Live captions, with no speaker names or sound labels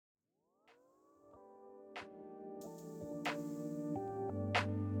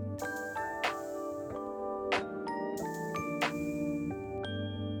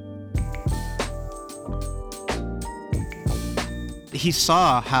he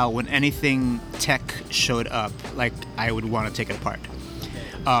saw how when anything tech showed up, like I would want to take it apart.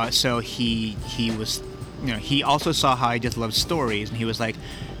 So he was, he also saw how I just loved stories, and he was like,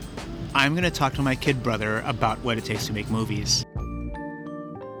 I'm going to talk to my kid brother about what it takes to make movies.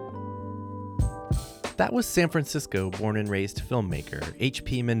 That was San Francisco born and raised filmmaker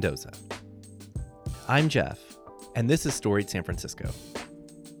H.P. Mendoza. I'm Jeff, and this is Storied San Francisco.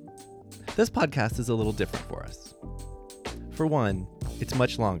 This podcast is a little different for us. For one, it's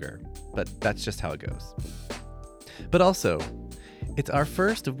much longer, but that's just how it goes. But also, it's our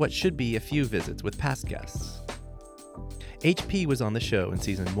first of what should be a few visits with past guests. HP was on the show in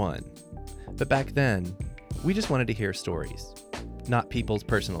season 1, but back then, we just wanted to hear stories, not people's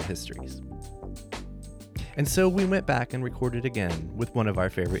personal histories. And so we went back and recorded again with one of our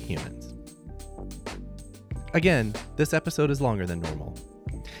favorite humans. Again, this episode is longer than normal,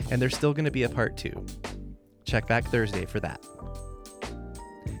 and there's still going to be a part 2. Check back Thursday for that.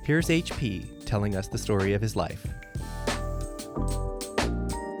 Here's HP telling us the story of his life.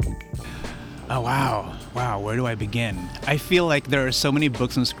 Oh, wow, where do I begin? I feel like there are so many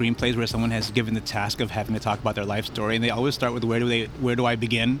books and screenplays where someone has given the task of having to talk about their life story, and they always start with where do I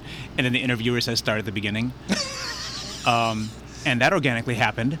begin, and then the interviewer says start at the beginning. And that organically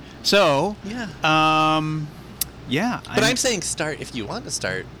happened. So, Yeah. But I'm saying start if you want to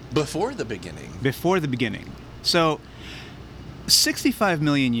start before the beginning. Before the beginning. So, 65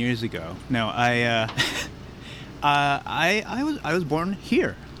 million years ago. No, I was born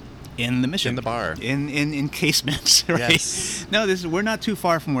here. In the Mission. In the bar. In casements, right? Yes. No, we're not too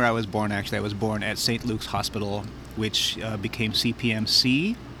far from where I was born, actually. I was born at St. Luke's Hospital, which became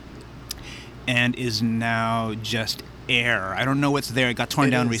CPMC, and is now just air. I don't know what's there. It got torn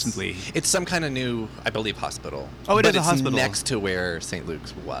down recently. It's some kind of new, I believe, hospital. Oh, it is a it's hospital. Next to where St.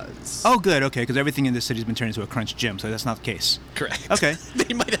 Luke's was. Oh, good, okay, because everything in this city has been turned into a crunch gym, so that's not the case. Correct. Okay.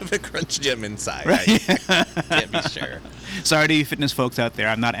 They might have a crunch gym inside. Right. I can't be sure. Sorry to you fitness folks out there.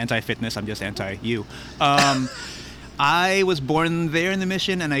 I'm not anti-fitness. I'm just anti-you. I was born there in the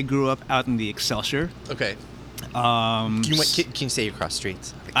Mission, and I grew up out in the Excelsior. Okay. Can you say you cross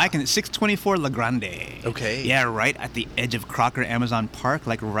streets? I can. 624 La Grande. Okay. Yeah, right at the edge of Crocker Amazon Park,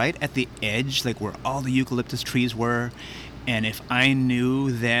 like right at the edge, like where all the eucalyptus trees were. And if I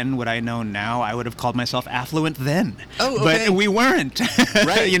knew then what I know now, I would have called myself affluent then. Oh, okay. But we weren't.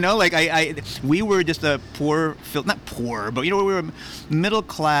 Right. We were just a poor, not poor, but we were middle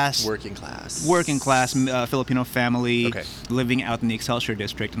class. Working class Filipino family. Okay. Living out in the Excelsior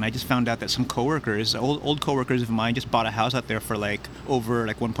district. And I just found out that some coworkers, old coworkers of mine, just bought a house out there for over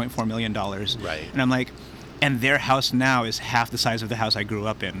 $1.4 million. Right. And I'm like, and their house now is half the size of the house I grew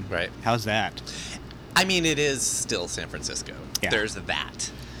up in. Right. How's that? I mean, it is still San Francisco. Yeah. There's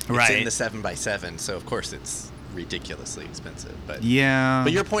that. Right. It's in the 7x7, so of course it's ridiculously expensive. But yeah.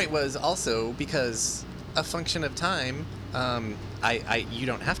 But your point was also because a function of time. You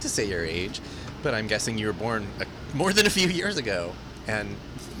don't have to say your age, but I'm guessing you were born more than a few years ago, and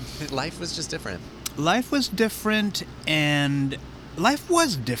life was just different. Life was different,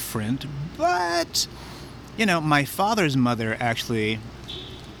 but my father's mother actually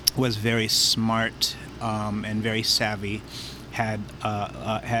was very smart and very savvy. Had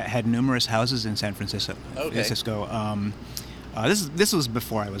numerous houses in San Francisco. Okay. This was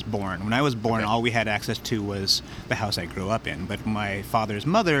before I was born. When I was born, Okay. all we had access to was the house I grew up in. But my father's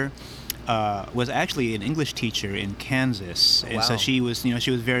mother was actually an English teacher in Kansas, and so Wow. she was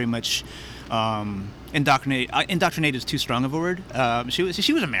very much indoctrinated is too strong of a word. She was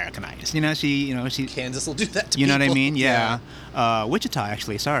Americanized. She Kansas will do that to you know people. what I mean? Yeah. Wichita,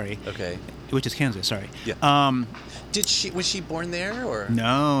 actually. Sorry. Okay. Which is Kansas. Sorry. Yeah. Was she born there or?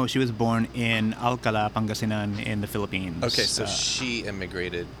 No, she was born in Alcala, Pangasinan, in the Philippines. Okay, so she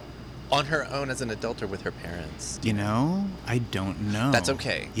immigrated on her own as an adult or with her parents? I don't know. That's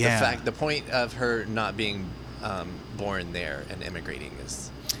okay. Yeah. The point of her not being born there and immigrating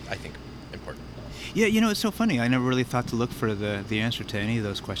is, I think, important. Yeah, it's so funny. I never really thought to look for the answer to any of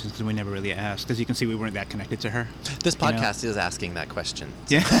those questions because we never really asked. As you can see, we weren't that connected to her. This podcast is asking that question.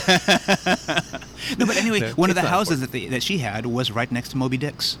 Yeah. No, but anyway, No, one of it's the not houses that she had was right next to Moby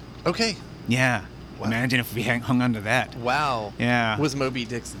Dick's. Okay. Yeah. Wow. Imagine if we hung on to that. Wow. Yeah. Was Moby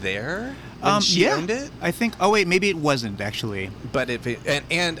Dick's there when she owned it? I think. Oh wait, maybe it wasn't actually. But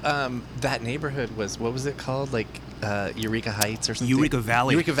that neighborhood was, what was it called? Like Eureka Heights or something? Eureka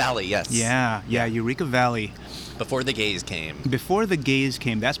Valley. Eureka Valley, yes. Yeah, Eureka Valley. Before the gays came. Before the gays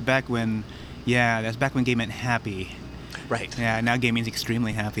came. That's back when gay meant happy. Right. Yeah, now gay means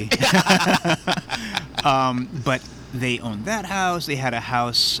extremely happy. But they owned that house. They had a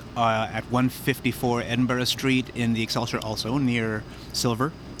house at 154 Edinburgh Street in the Excelsior, also near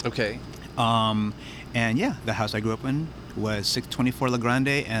Silver. Okay. And yeah, the house I grew up in was 624 La Grande,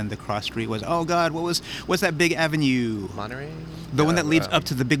 and the cross street was, oh God, what's that big avenue? Monterey? The one that leads up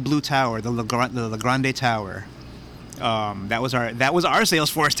to the big blue tower, the La Grande Tower. That was our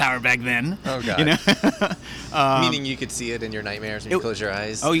Salesforce tower back then. Oh God. You know? Meaning you could see it in your nightmares when you close your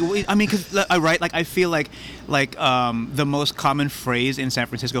eyes. Oh, I mean, because right, like I feel like the most common phrase in San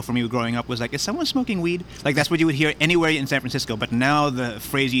Francisco for me growing up was like, "Is someone smoking weed?" Like that's what you would hear anywhere in San Francisco. But now the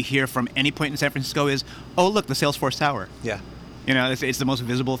phrase you hear from any point in San Francisco is, "Oh, look, the Salesforce Tower." Yeah. You know, it's the most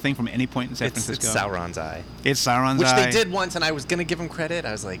visible thing from any point in San Francisco. It's Sauron's Eye. It's Sauron's Which Eye. they did once, and I was gonna give them credit.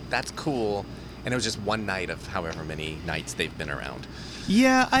 I was like, "That's cool." And it was just one night of however many nights they've been around.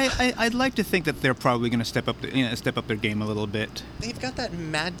 Yeah, I'd like to think that they're probably going to step up their game a little bit. They've got that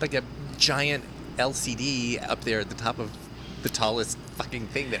like a giant LCD up there at the top of the tallest fucking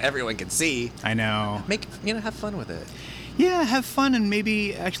thing that everyone can see. I know. Have fun with it. Yeah, have fun, and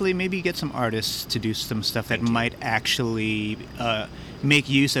maybe get some artists to do some stuff that might actually make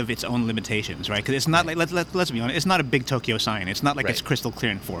use of its own limitations, right? Because it's not like let's be honest, it's not a big Tokyo sign. It's not like it's crystal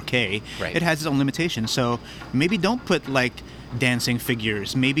clear in 4K. Right. It has its own limitations. So maybe don't put like dancing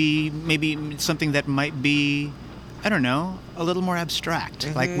figures. Maybe something that might be, I don't know, a little more abstract.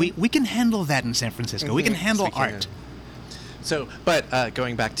 Mm-hmm. Like we can handle that in San Francisco. Mm-hmm. We can handle Yes, we can. art. So, but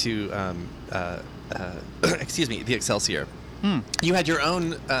going back to excuse me, the Excelsior. You had your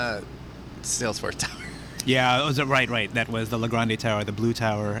own Salesforce tower. Yeah, right. That was the La Grande Tower, the blue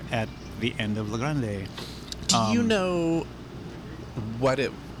tower at the end of La Grande. Do you know what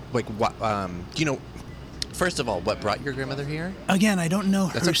it like? What do you know? First of all, what brought your grandmother here? Again, I don't know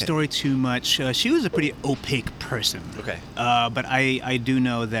her okay. story too much. She was a pretty opaque person. Okay. But I do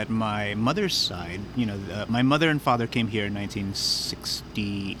know that my mother's side, my mother and father came here in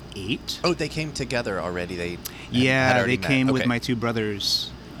 1968. Oh, they came together already. They They met. came with Okay. my two brothers.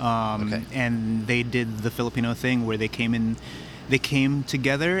 Okay. And they did the Filipino thing where they came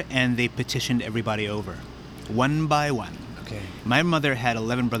together and they petitioned everybody over, one by one. Okay. My mother had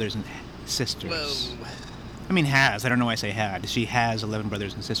 11 brothers and sisters. Whoa. I mean, has. I don't know why I say had. She has 11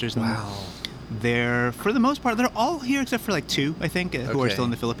 brothers and sisters. And Wow. they're, for the most part, they're all here except for like two, I think, who are Okay. still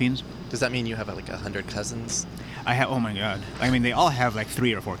in the Philippines. Does that mean you have like 100 cousins? I have, oh my God. I mean, they all have like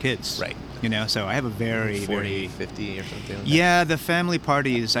 3 or 4 kids. Right. So I have a very, 40, very... 50 or something like that? Yeah, the family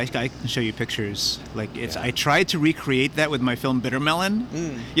parties, I can show you pictures. Like, it's. Yeah. I tried to recreate that with my film Bitter Melon,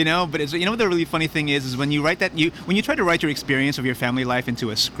 but it's, what the really funny thing is when you write that, when you try to write your experience of your family life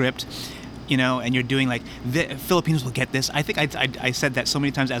into a script, and you're doing like, the Filipinos will get this. I think I said that so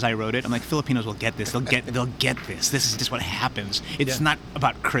many times as I wrote it. I'm like, Filipinos will get this. They'll get this. This is just what happens. It's not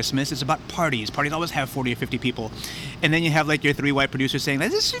about Christmas. It's about parties. Parties always have 40 or 50 people. And then you have like your 3 white producers saying,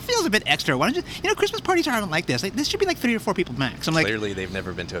 this feels a bit extra. Why don't you, Christmas parties aren't like this. Like, this should be like 3 or 4 people max. I'm like, Clearly, they've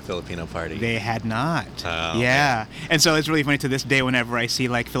never been to a Filipino party. they had not. Oh, yeah. And so it's really funny to this day whenever I see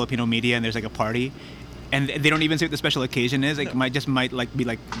like Filipino media and there's like a party, and they don't even say what the special occasion is. Like, might be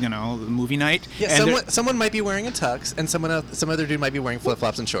like movie night. Yeah, and someone might be wearing a tux, and some other dude might be wearing flip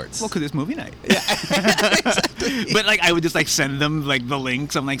flops and shorts. well, because it's movie night. Yeah, exactly. But like, I would just like send them like the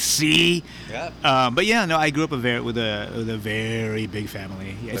links. I'm like, see. Yeah. But yeah, no, I grew up with a very big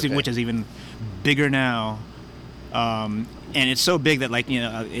family, Okay. which is even bigger now. And it's so big that like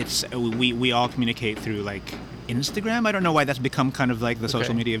it's we all communicate through like Instagram. I don't know why that's become kind of like the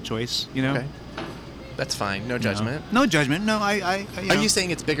social Okay. media of choice. You know. Okay. That's fine. No judgment. No judgment. No, I Are you saying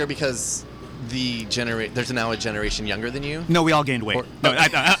it's bigger because there's now a generation younger than you? No, we all gained weight. Or- No,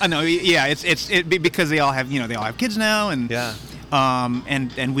 I know. Yeah, it's because they all have kids now, and Yeah.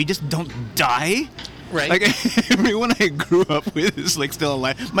 and we just don't die. Right. Like everyone I grew up with is like still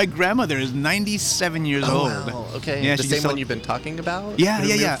alive. My grandmother is 97 years old. Wow. Okay. Yeah, the she same just one you've been talking about?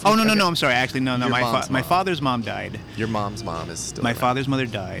 Yeah. Oh no, Okay. I'm sorry. Actually, no. Your mom's My mom. father's mom died. Your mom's mom is still My around. father's mother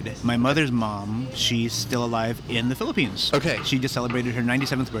died. My mother's mom, she's still alive in the Philippines. Okay. She just celebrated her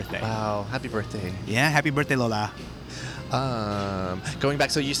 97th birthday. Wow. Happy birthday. Yeah, happy birthday, Lola. Going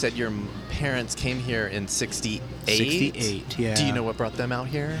back, so you said your parents came here in 68? 68, yeah. Do you know what brought them out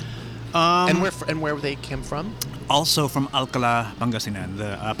here? And where they came from? Also from Alcala, Pangasinan.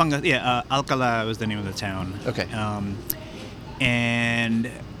 Alcala was the name of the town. Okay.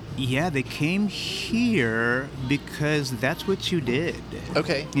 And yeah, they came here because that's what you did.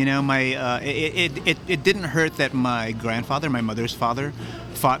 Okay. It didn't hurt that my grandfather, my mother's father,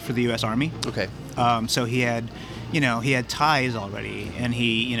 fought for the U.S. Army. Okay. So he had ties already, and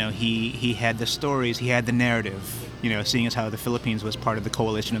he had the stories, he had the narrative. seeing as how the Philippines was part of the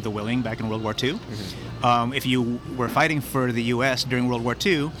coalition of the willing back in World War II. Mm-hmm. If you were fighting for the U.S. during World War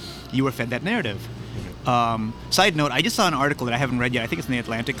II, you were fed that narrative. Side note, I just saw an article that I haven't read yet. I think it's in The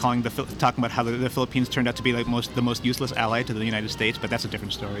Atlantic, talking about how the Philippines turned out to be like the most useless ally to the United States, but that's a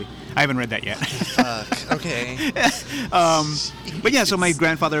different story. I haven't read that yet. Fuck. Okay. But yeah, so my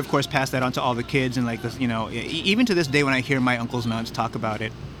grandfather, of course, passed that on to all the kids, and like this, even to this day, when I hear my uncles and aunts talk about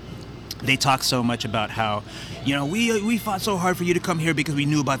it, they talk so much about how, we fought so hard for you to come here because we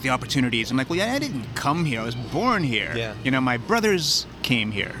knew about the opportunities. I'm like, well, yeah, I didn't come here. I was born here. Yeah. My brothers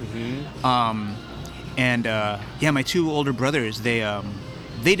came here. Mm-hmm. And my two older brothers, they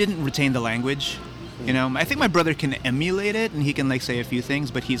didn't retain the language. I think my brother can emulate it, and he can like say a few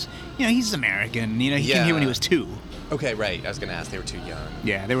things, but he's American. He came here when he was 2. Okay, right. I was gonna ask. They were too young.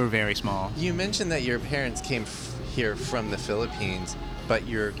 Yeah, they were very small. You mentioned that your parents came here from the Philippines, but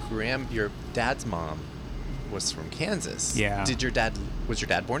your dad's mom was from Kansas. Yeah. Was your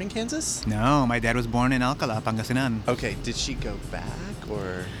dad born in Kansas? No, my dad was born in Alcala, Pangasinan. Okay. Did she go back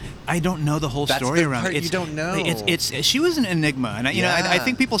or? I don't know the whole That's story the around part it. you don't know. She was an enigma, and I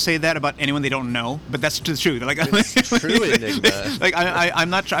think people say that about anyone they don't know, but that's the truth. Like, it's true enigma. Like I'm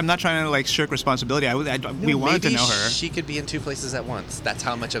not trying to like shirk responsibility. We wanted to know her. She could be in 2 places at once. That's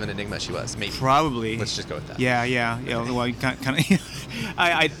how much of an enigma she was. Maybe. Probably. Let's just go with that. Yeah. Well, you kind of.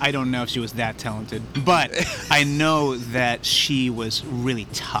 I don't know if she was that talented, but I know that she was really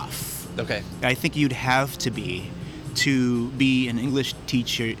tough. Okay. I think you'd have to be an English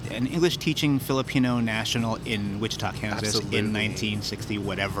teaching Filipino national in Wichita, Kansas. Absolutely. In 1960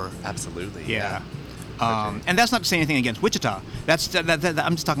 whatever. Absolutely. Yeah. Okay. And that's not to say anything against Wichita. I'm just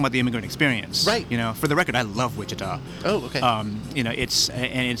talking about the immigrant experience. Right. For the record, I love Wichita. Oh, okay.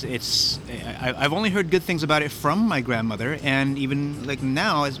 I've only heard good things about it from my grandmother, and even like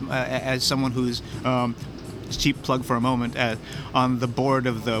now as someone who's cheap plug for a moment on the board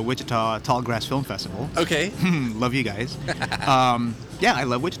of the Wichita Tallgrass Film Festival. Okay. Love you guys. Yeah, I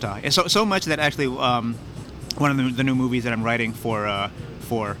love Wichita. And so much that actually one of the new movies that I'm writing for a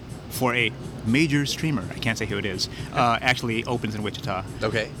major streamer, I can't say who it is, actually opens in Wichita.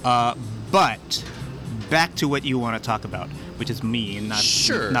 Okay. But back to what you want to talk about, which is me and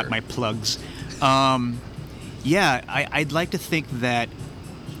not my plugs. I'd like to think that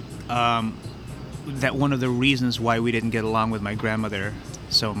that one of the reasons why we didn't get along with my grandmother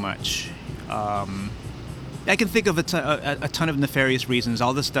so much. I can think of a ton of nefarious reasons,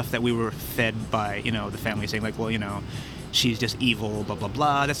 all the stuff that we were fed by, the family saying like, well, she's just evil, blah, blah,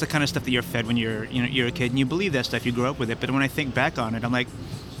 blah. That's the kind of stuff that you're fed when you're a kid, and you believe that stuff, you grow up with it. But when I think back on it, I'm like,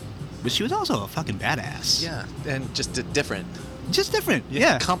 but she was also a fucking badass. Yeah, and just different. Just different,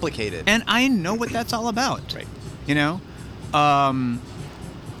 yeah. Complicated. And I know what that's all about. Right.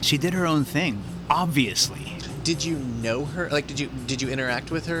 She did her own thing, obviously. Did you know her? Like, did you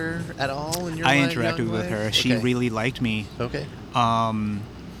interact with her at all in your I life? interacted with her. She really liked me. Okay.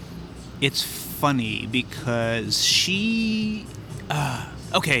 It's funny because she...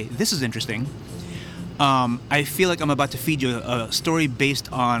 okay, this is interesting. I feel like I'm about to feed you a story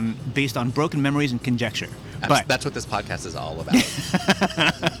based on broken memories and conjecture. But that's what this podcast is all about.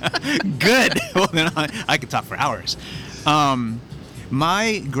 Good. Well, then I could talk for hours.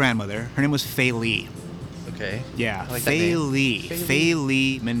 My grandmother, her name was Fay Lee. Okay. Yeah, I like Fay that name. Lee. Fay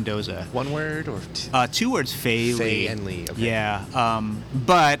Lee Mendoza. One word or 2 words, Fay Lee. Fay and Lee. Okay. Yeah.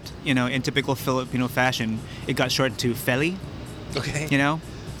 But in typical Filipino fashion, it got shortened to Feli. Okay.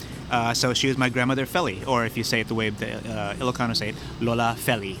 So she was my grandmother Feli, or if you say it the way the Ilocano say it, Lola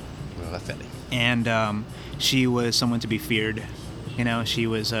Feli. Lola Feli. And she was someone to be feared. She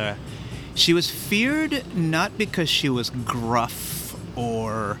was feared not because she was gruff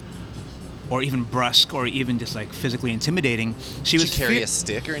or even brusque or even just like physically intimidating. She was carry a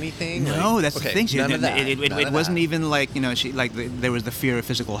stick or anything? No, that's the thing. None of that. It wasn't even like she there was the fear of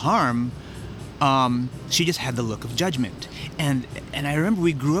physical harm. She just had the look of judgment, and I remember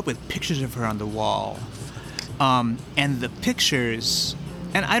we grew up with pictures of her on the wall, and the pictures.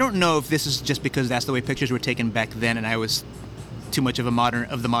 And I don't know if this is just because that's the way pictures were taken back then, and I was too much of the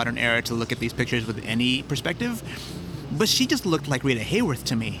modern era to look at these pictures with any perspective. But she just looked like Rita Hayworth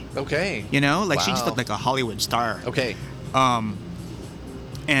to me. Okay. She just Wow. looked like a Hollywood star. Okay. And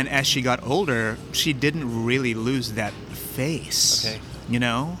as she got older, she didn't really lose that face. Okay.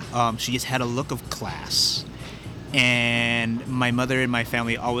 She just had a look of class. And my mother and my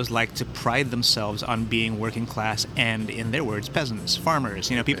family always liked to pride themselves on being working class and, in their words, peasants, farmers,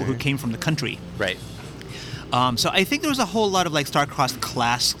 people who came from the country. Right. So I think there was a whole lot of like star-crossed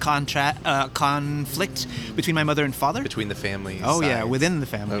class conflict between my mother and father. Between the families. Oh yeah, within the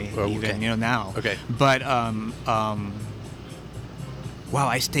family, even okay. now. Okay. But wow,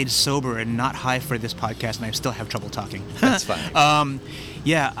 I stayed sober and not high for this podcast, and I still have trouble talking. That's fine.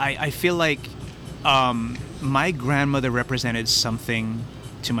 Yeah, I feel like my grandmother represented something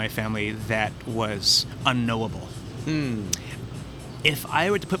to my family that was unknowable. If I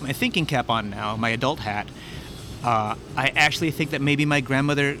were to put my thinking cap on now, my adult hat, I actually think that maybe my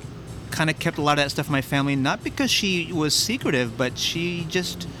grandmother kind of kept a lot of that stuff in my family, not because she was secretive, but she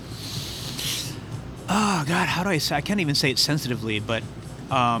just... Oh, God, how do I say... I can't even say it sensitively, but...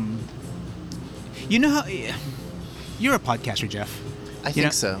 you know how... You're a podcaster, Jeff. I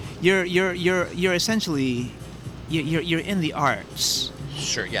think so. You're essentially... You're in the arts.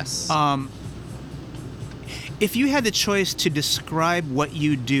 Sure, yes. If you had the choice to describe what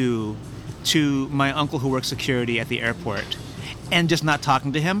you do to my uncle who works security at the airport and just not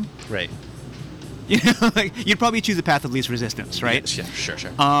talking to him, right. You know, like, you'd probably choose the path of least resistance, right? Yeah, sure.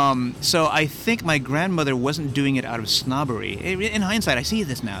 So I think my grandmother wasn't doing it out of snobbery. In hindsight, I see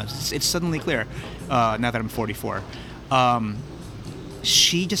this now. It's suddenly clear, now that I'm 44.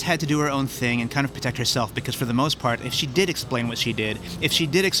 She just had to do her own thing and kind of protect herself, because for the most part, if she did explain what she did, if she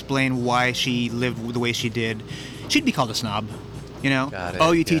did explain why she lived the way she did, she'd be called a snob. You know, Got it,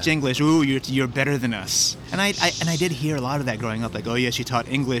 oh, you teach English. Ooh, you're better than us. And I did hear a lot of that growing up. Like, oh yeah, she taught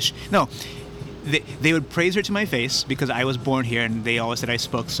English. No, they would praise her to my face because I was born here, and they always said I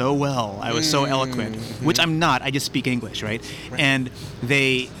spoke so well. I was so eloquent, which I'm not. I just speak English, right? And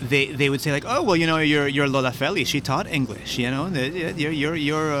they would say like, oh well, you know, you're Lola Feli. She taught English. You know,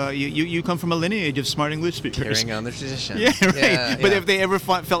 you come from a lineage of smart English speakers. Carrying on the tradition. Yeah, right. Yeah, But yeah. if they ever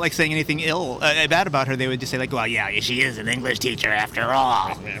felt like saying anything bad about her, they would just say like, well, yeah, she is an English teacher after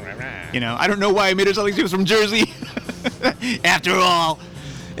all. You know, I don't know why I made her sound like she was from Jersey. After all.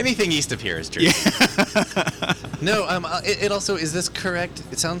 Anything east of here is Jersey. Yeah. No, it also, is this correct?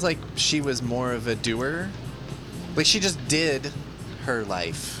 It sounds like she was more of a doer. Like, she just did her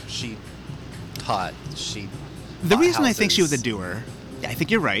life. She taught. The reason I think she was a doer, I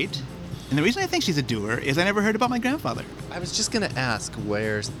think you're right. And the reason I think she's a doer is I never heard about my grandfather. I was just going to ask,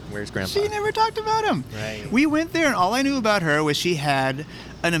 where's Grandpa? She never talked about him. Right. We went there, and all I knew about her was she had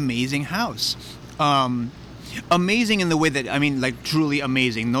an amazing house. Amazing in the way that, I mean, like, truly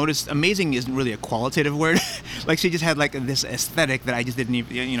amazing. Notice, amazing isn't really a qualitative word. Like, she just had, like, this aesthetic that I just didn't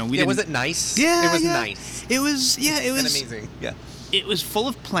even, you know, we didn't... Was it nice? Yeah, It was yeah. nice. It was, yeah, it was... amazing, yeah. It was full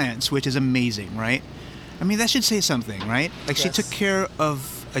of plants, which is amazing, right? I mean, that should say something, right? Like, Yes. she took care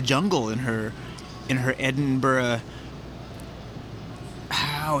of a jungle in her Edinburgh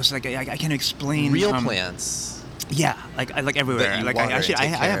house. Like, I can't explain... Real plants. Yeah, like everywhere. That you Like, water and I take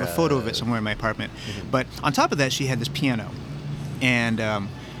have a care photo of of. it somewhere in my apartment. But on top of that, she had this piano, and I'm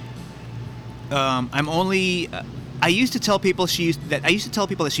only. I used to tell people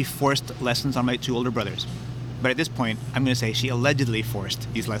that she forced lessons on my two older brothers, but at this point, I'm going to say she allegedly forced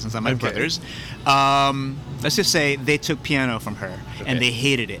these lessons on my brothers. Let's just say they took piano from her, and they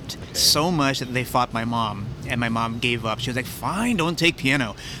hated it so much that they fought my mom, and my mom gave up. She was like, "Fine, don't take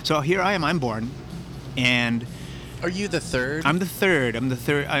piano." So here I am. I'm born, and. Are you the third? I'm the third. I'm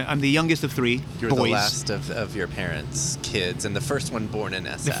the youngest of three You're boys. the last of your parents' kids, and the first one born in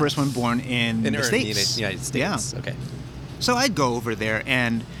SF. The first one born in the States. United States. Yeah. Okay. So I'd go over there,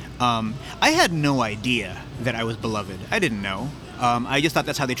 and I had no idea that I was beloved. I didn't know. I just thought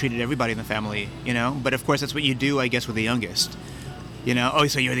that's how they treated everybody in the family, you know? But of course, that's what you do, I guess, with the youngest. You know? Oh,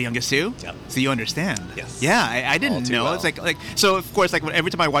 so you're the youngest too? Yep. So you understand? Yes. Yeah, I didn't All too know. well. It's like so. Of course, like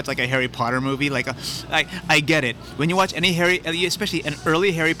every time I watch like a Harry Potter movie, like I get it. When you watch any especially an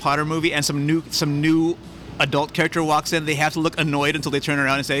early Harry Potter movie, and some new adult character walks in, they have to look annoyed until they turn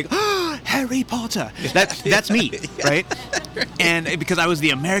around and say, "Oh, Harry Potter." That's me, right? And because I was the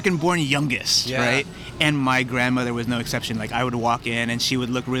American-born youngest, right? And my grandmother was no exception. Like, I would walk in, and she would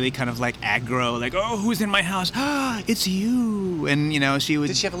look really kind of like aggro, like, "Oh, who's in my house? Ah, it's you." And you know, she would.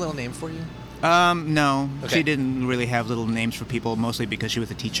 Did she have a little name for you? No, Okay. she didn't really have little names for people, mostly because she was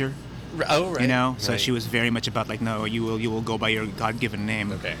a teacher. Oh, right. You know, so Right. she was very much about like, no, you will go by your God-given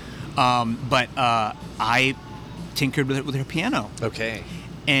name. Okay. But I tinkered with her piano. Okay.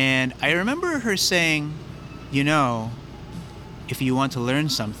 And I remember her saying, you know, if you want to learn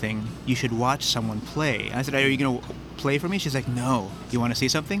something, you should watch someone play. And I said, are you going to play for me? She's like, no. You want to see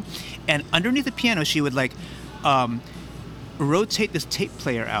something? And underneath the piano, she would like rotate this tape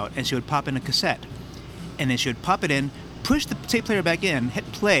player out, and she would pop in a cassette. And then she would pop it in, push the tape player back in, hit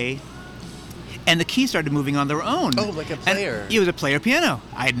play, and the keys started moving on their own. Oh, like a player. And it was a player piano.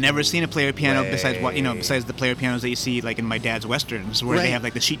 I had never seen a player piano Way. besides the player pianos that you see like in my dad's westerns, where Right. they have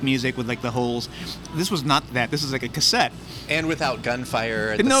like the sheet music with like the holes. This was not that. This is like a cassette. And without gunfire.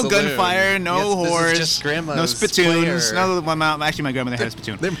 At the No saloon. gunfire, no Yes, this is whores, just grandma's no spittoons. player. No, my grandmother had a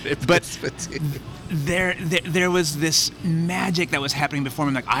spittoon. But there was this magic that was happening before me.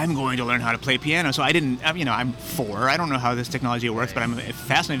 I'm like, I'm going to learn how to play piano. So I didn't, I'm 4. I don't know how this technology works, but I'm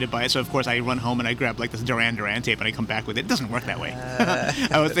fascinated by it. So of course I run home and I grab like this Duran Duran tape and I come back with it. It doesn't work that way.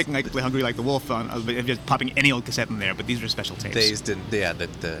 I was thinking I could play Hungry Like the Wolf on just popping any old cassette in there, but these are special tapes. Days didn't. Yeah,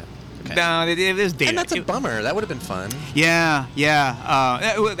 okay. No, it was dated. And that's a bummer. That would have been fun. Yeah.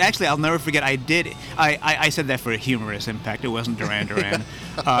 Actually, I'll never forget. I said that for a humorous impact. It wasn't Duran Duran.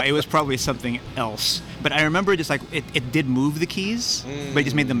 It was probably something else. But I remember just like it did move the keys, but it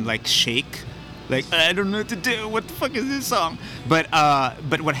just made them like shake. Like I don't know what to do. What the fuck is this song? But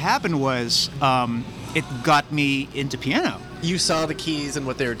what happened was it got me into piano. You saw the keys and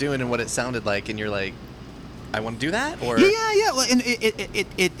what they were doing and what it sounded like, and you're like, I want to do that? Or Yeah. Well, and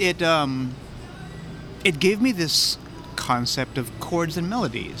it gave me this concept of chords and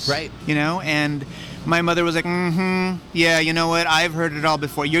melodies, Right. And my mother was like, yeah, you know what? I've heard it all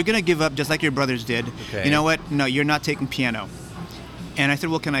before. You're gonna give up just like your brothers did. Okay. You know what? No, you're not taking piano. And I said,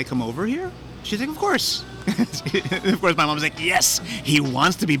 well, can I come over here? She's like, of course. Of course, my mom was like, yes, he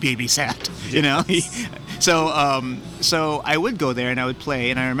wants to be babysat. So I would go there and I would play,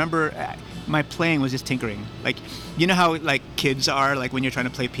 and I remember my playing was just tinkering. Like, you know how like kids are, like when you're trying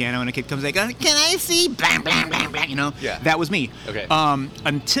to play piano and a kid comes like, can I see blang blang blang blang? Yeah. That was me. Okay.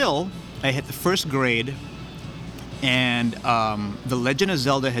 Until I hit the first grade, and The Legend of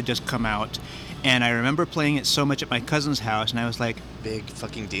Zelda had just come out, and I remember playing it so much at my cousin's house, and I was like, big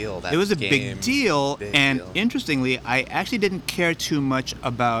fucking deal. That it was a game. big deal. Big And deal. interestingly, I actually didn't care too much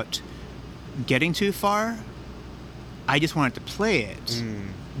about getting too far. I just wanted to play it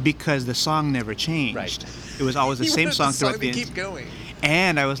because the song never changed. Right. It was always the You same wanted song the throughout to the keep going.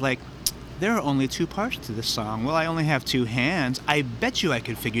 And I was like, there are only 2 parts to this song. Well, I only have 2 hands. I bet you I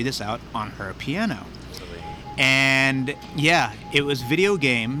could figure this out on her piano. And yeah, it was video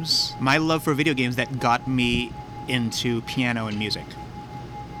games, my love for video games, that got me into piano and music.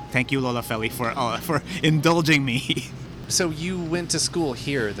 Thank you, Lola Felly, for indulging me. So you went to school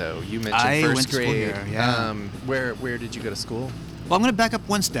here, though. You mentioned I first went to grade. school here, yeah. Where did you go to school? Well, I'm going to back up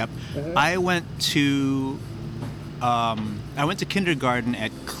one step. I went to kindergarten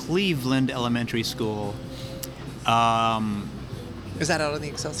at Cleveland Elementary School. Is that out in the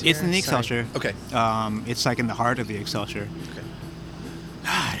Excelsior? It's in the Sorry. Excelsior. Okay. It's like in the heart of the Excelsior. Okay.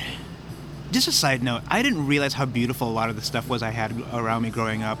 God. Just a side note, I didn't realize how beautiful a lot of the stuff was I had around me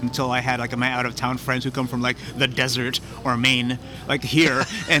growing up until I had like my out-of-town friends who come from like the desert or Maine, like here,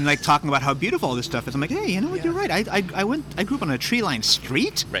 and like talking about how beautiful all this stuff is. I'm like, hey, you know what? Yeah. You're right. I grew up on a tree-lined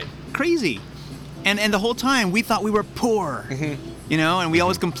street. Right. Crazy. And the whole time we thought we were poor, and we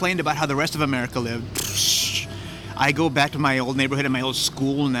always complained about how the rest of America lived. Psh. I go back to my old neighborhood and my old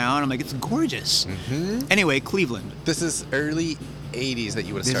school now, and I'm like, it's gorgeous. Anyway, Cleveland. This is early 80s that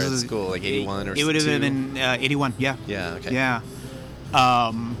you would have started school, like 81 or It would have 2? been 81, yeah. Yeah, okay. Yeah.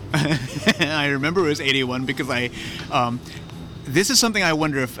 I remember it was 81 because this is something I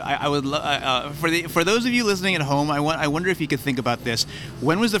wonder if I would for those of you listening at home, I wonder if you could think about this.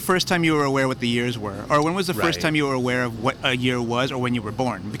 When was the first time you were aware what the years were, or when was the first Right. time you were aware of what a year was, or when you were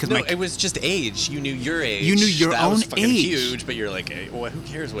born? Because No, it was just age. You knew your age. You knew your that own was fucking age. huge, but you're like, hey, well, who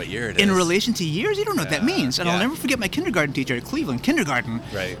cares what year it is? in relation to years, you don't know what that Yeah, means. And I'll yeah. never forget my kindergarten teacher at Cleveland kindergarten.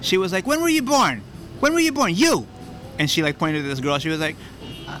 Right. She was like, "When were you born? When were you born? You?" And she like pointed at this girl. She was like,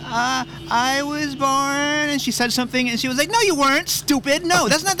 I was born, and she said something, and she was like, "No, you weren't, stupid. No,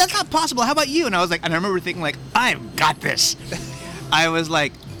 that's not possible. How about you?" And I was like, and I remember thinking like, "I've got this." I was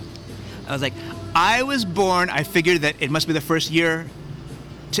like, I was born. I figured that it must be the first year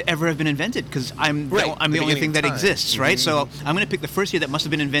to ever have been invented because I'm Right, the only beginning thing of that time. exists, right? So I'm gonna pick the first year that must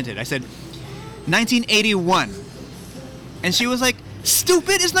have been invented. I said, 1981, and she was like,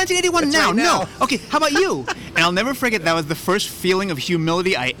 "Stupid! It's 1981 It's now. right now." No, okay. How about you?" And I'll never forget that was the first feeling of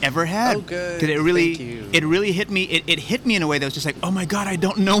humility I ever had. Oh, good. 'Cause it really, Thank you. it really hit me. It hit me in a way that was just like, "Oh my God, I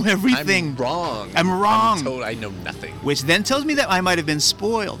don't know everything." I'm wrong. I'm wrong. I know nothing. Which then tells me that I might have been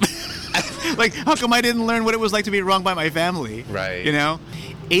spoiled. Like, how come I didn't learn what it was like to be wronged by my family? Right.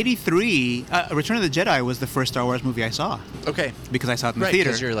 83, Return of the Jedi was the first Star Wars movie I saw Okay. because I saw it in the Right, theater.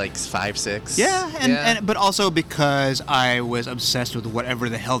 because you're like 5, 6. Yeah, and but also because I was obsessed with whatever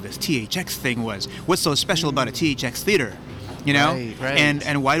the hell this THX thing was. What's so special about a THX theater? You know, Right.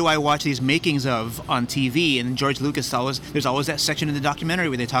 And why do I watch these makings of on TV? And George Lucas there's always that section in the documentary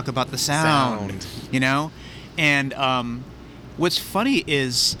where they talk about the sound. You know, and what's funny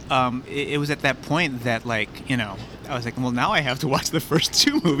is it was at that point that, like, you know, I was like, well, now I have to watch the first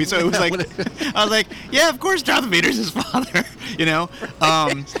two movies. So it was like, I was like, yeah, of course, Darth Vader's his father. You know,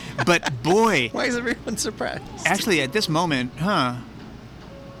 but boy, Why is everyone surprised? actually, at this moment,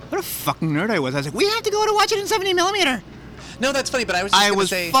 what a fucking nerd I was. I was like, we have to go to watch it in 70mm. No, that's funny, but I was just I gonna was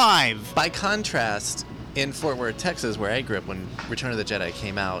say, 5. by contrast, in Fort Worth, Texas, where I grew up when Return of the Jedi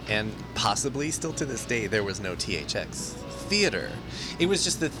came out, and possibly still to this day, there was no THX theater. It was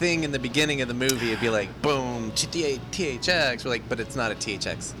just the thing in the beginning of the movie. It'd be like, boom, THX. We're like, but it's not a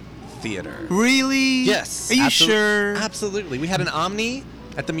THX theater. Really? Yes. Are you sure? Absolutely. We had an Omni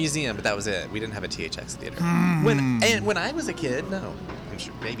at the museum, but that was it. We didn't have a THX theater. When I was a kid, no. I'm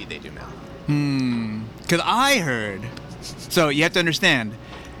sure maybe they do now. Because I heard. So you have to understand.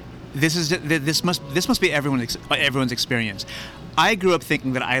 This must be everyone's experience. I grew up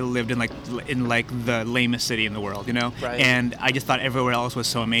thinking that I lived in the lamest city in the world, you know, Right. and I just thought everywhere else was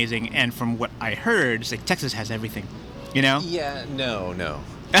so amazing. And from what I heard, it's like Texas has everything, you know. Yeah. No.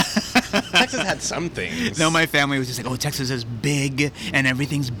 Texas had some things. No, my family was just like, oh, Texas is big and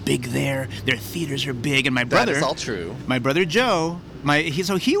everything's big there. Their theaters are big, and my brother. That is all true. My brother Joe,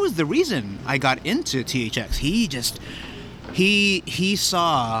 he was the reason I got into THX. He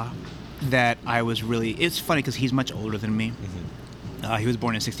saw that I was really. It's funny because he's much older than me. He was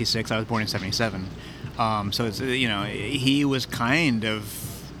born in '66. I was born in '77. So it's, you know, he was kind of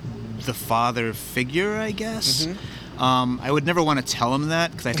the father figure, I guess. I would never want to tell him that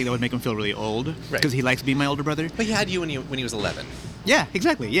because I think that would make him feel really old. Because he likes being my older brother. But he had you when he was 11. Yeah,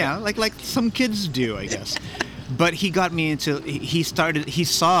 exactly. Yeah, like some kids do, I guess. But he got me into. He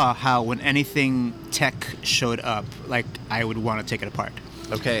saw how when anything tech showed up, like I would want to take it apart.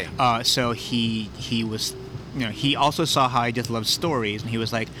 Okay. So he was, you know, he also saw how I just loved stories, and he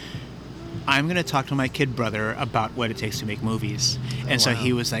was like, I'm gonna talk to my kid brother about what it takes to make movies. And so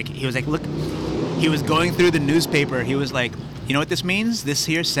he was like, look, he was going through the newspaper. He was like, you know what this means? This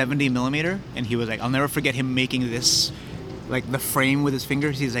here 70mm, and he was like, I'll never forget him making this. Like the frame with his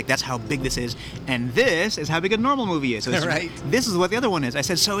fingers, he's like, that's how big this is, and this is how big a normal movie is. So Right. This is what the other one is. I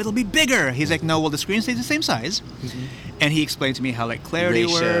said, so it'll be bigger. He's like, no, well, the screen stays the same size. And he explained to me how like clarity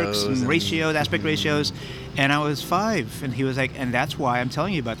works and ratios, aspect ratios. And I was 5, and he was like, and that's why I'm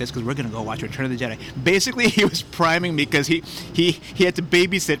telling you about this, because we're gonna go watch Return of the Jedi. Basically, he was priming me because he had to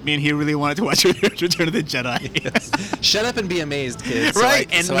babysit me, and he really wanted to watch Return of the Jedi. Yes. Shut up and be amazed, kids. Right,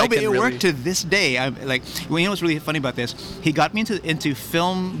 it worked to this day. I'm like, well, you know what's really funny about this? He got me into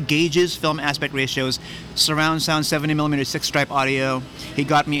film gauges, film aspect ratios, surround sound, 70mm 6-stripe audio. He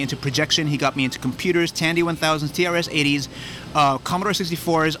got me into projection. He got me into computers, Tandy 1000s, TRS 80s, Commodore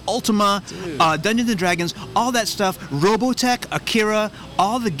 64s, Ultima, Dungeons and Dragons, all that stuff, Robotech, Akira,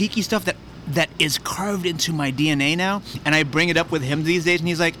 all the geeky stuff that is carved into my DNA now. And I bring it up with him these days, and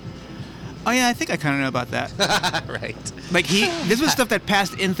he's like, oh yeah, I think I kind of know about that. Right. Like this was stuff that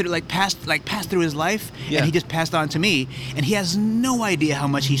passed through his life, Yeah. and he just passed on to me, and he has no idea how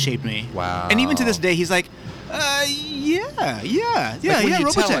much he shaped me. Wow. And even to this day, he's like, yeah,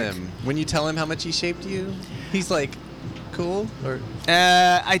 Robotech. When you tell him how much he shaped you, he's like, cool? Or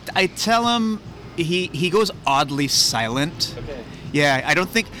I tell him, he goes oddly silent. Okay. Yeah, I don't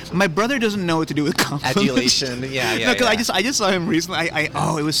think my brother doesn't know what to do with compliments. Adulation, yeah. No, because I just saw him recently.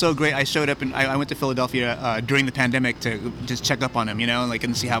 it was so great. I showed up and I went to Philadelphia during the pandemic to just check up on him, you know, like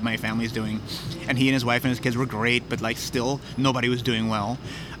and see how my family's doing. And he and his wife and his kids were great, but like still nobody was doing well.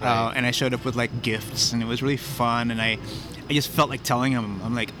 Right. And I showed up with like gifts, and it was really fun. And I just felt like telling him,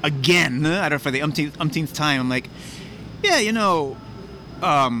 I'm like, again, I don't know, for the umpteenth time, I'm like, yeah, you know,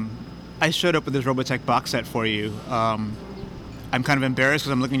 I showed up with this Robotech box set for you. I'm kind of embarrassed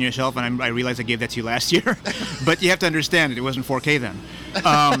because I'm looking at your shelf and I realized I gave that to you last year. But you have to understand it wasn't 4K then.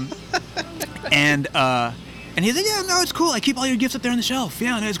 And he's like, yeah, no, it's cool. I keep all your gifts up there on the shelf.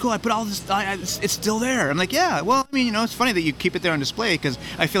 Yeah, no, it's cool. I put all this, it's still there. I'm like, yeah, well, I mean, you know, it's funny that you keep it there on display because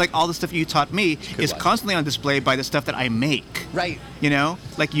I feel like all the stuff you taught me is constantly on display by the stuff that I make. Right. You know,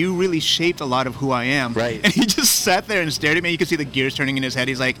 like you really shaped a lot of who I am. Right. And he just sat there and stared at me. You could see the gears turning in his head.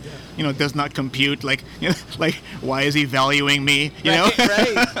 He's like, you know, does not compute. Like, you know, like why is he valuing me? You know?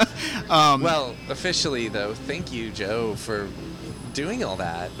 Right. Well, officially though, thank you, Joe, for doing all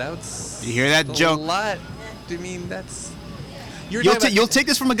that. That's You hear that, a Joe? lot. I mean, that's. You'll take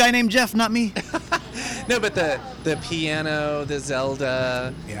this from a guy named Jeff, not me. No, but the piano, the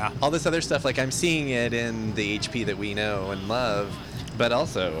Zelda, all this other stuff. Like I'm seeing it in the HP that we know and love, but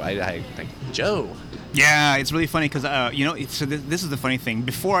also I think Joe Yeah, it's really funny because this is the funny thing.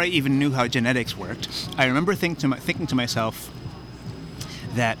 Before I even knew how genetics worked, I remember thinking to myself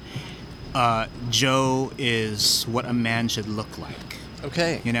that Joe is what a man should look like.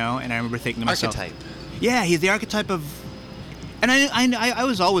 Okay. And I remember thinking to myself, Archetype. yeah, he's the archetype of, and I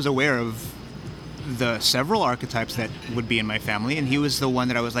was always aware of the several archetypes that would be in my family, and he was the one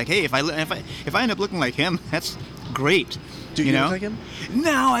that I was like, hey, if I end up looking like him, that's great. Do you look like him?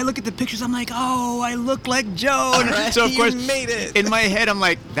 No, I look at the pictures, I'm like, oh, I look like Joe. All right, so of course, you made it. In my head, I'm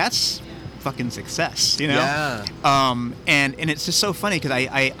like, that's fucking success, Yeah. And it's just so funny because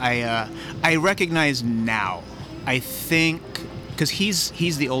I recognize now. I think because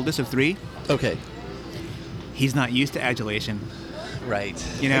he's the oldest of three. Okay. He's not used to adulation. Right.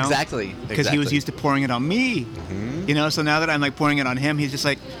 Exactly. Because he was used to pouring it on me. Mm-hmm. So now that I'm like pouring it on him, he's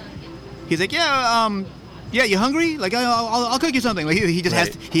like, yeah, you hungry? Like I'll cook you something. Like he just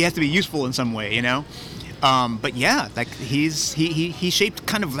has to be useful in some way, But yeah, like he shaped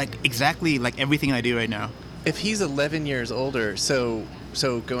kind of like exactly like everything I do right now. If he's 11 years older, so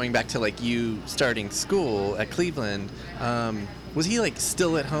going back to like you starting school at Cleveland, was he like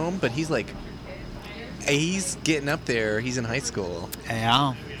still at home? But he's getting up there. He's in high school.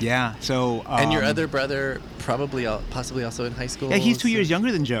 Yeah. So and your other brother possibly also in high school. Yeah, he's 2 years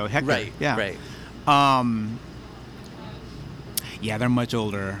younger than Joe. Hector. Right. Yeah. Right. Yeah, they're much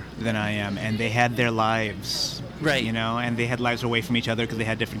older than I am, and they had their lives, right? And they had lives away from each other because they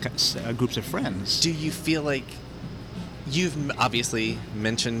had different groups of friends. Do you feel like you've obviously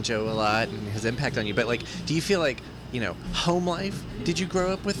mentioned Joe a lot and his impact on you, but like, do you feel like home life? Did you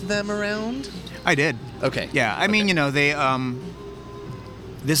grow up with them around? I did. Okay. Yeah, I mean, they.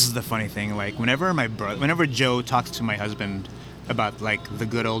 This is the funny thing. Like, whenever Joe talks to my husband about like the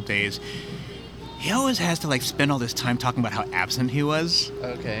good old days, he always has to like spend all this time talking about how absent he was.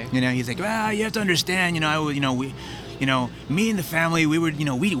 Okay. He's like, well, you have to understand, me and the family, we were,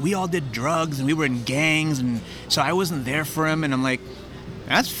 we all did drugs and we were in gangs, and so I wasn't there for him. And I'm like,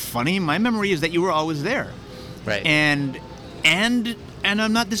 that's funny. My memory is that you were always there. Right. And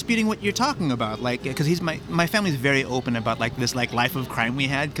I'm not disputing what you're talking about, like, because my family's very open about like this like life of crime we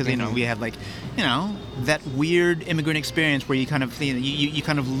had, because we had like, that weird immigrant experience where you kind of you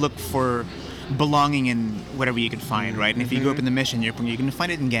kind of look for belonging in whatever you could find, right? And if you grew up in the Mission, you're going to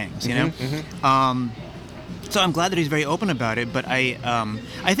find it in gangs, So I'm glad that he's very open about it, but I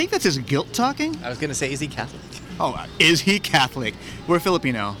think that's his guilt talking. I was going to say, is he Catholic? Oh, is he Catholic? We're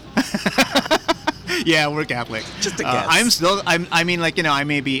Filipino. Yeah, we're Catholic. Just a guess. I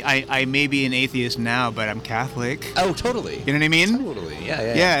may be an atheist now, but I'm Catholic. Oh, totally. You know what I mean? Totally.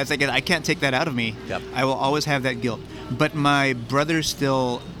 Yeah. Yeah, it's like I can't take that out of me. Yep. I will always have that guilt. But my brother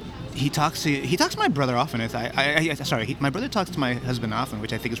still. He talks to my brother often. My brother talks to my husband often,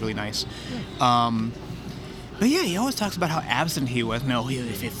 which I think is really nice. But yeah, he always talks about how absent he was. No,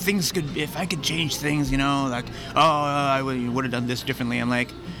 if I could change things, like, I would have done this differently. I'm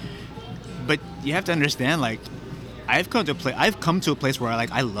like, but you have to understand, like, I've come to a place where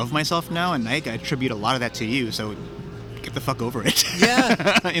I love myself now, and I attribute a lot of that to you. So get the fuck over it.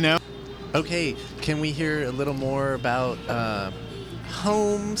 Yeah. Okay, can we hear a little more about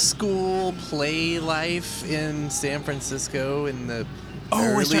homeschool play life in San Francisco in the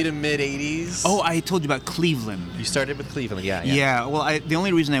early to mid 80s? Oh, I told you about Cleveland. You started with Cleveland, yeah. Yeah, well, the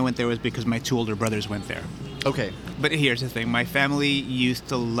only reason I went there was because my two older brothers went there. Okay. But here's the thing. My family used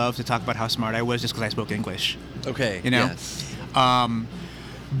to love to talk about how smart I was just because I spoke English. Okay, Yes.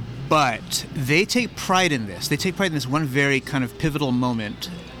 But they take pride in this. They take pride in this one very kind of pivotal moment,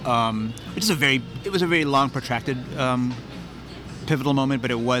 which is it was a very long, protracted pivotal moment,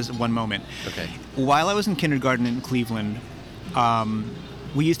 but it was one moment. Okay. While I was in kindergarten in Cleveland,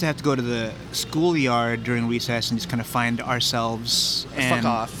 we used to have to go to the schoolyard during recess and just kind of find ourselves and fuck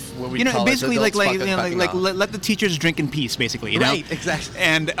off. What we call basically adults let the teachers drink in peace, basically. Right, exactly.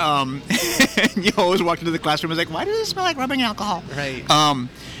 And you always walked into the classroom and was like, why does it smell like rubbing alcohol? Right.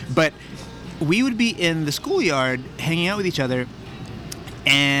 But we would be in the schoolyard hanging out with each other,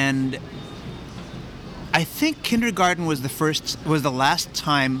 and I think kindergarten was the last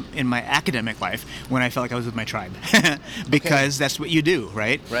time in my academic life when I felt like I was with my tribe, because that's what you do,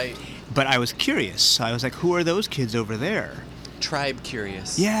 right? Right. But I was curious. So I was like, who are those kids over there? Tribe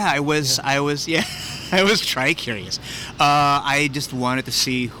curious. Yeah, I was tri-curious. I just wanted to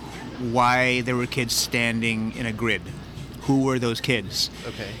see why there were kids standing in a grid. Who were those kids?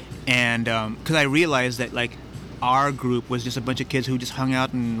 Okay. And because I realized that like our group was just a bunch of kids who just hung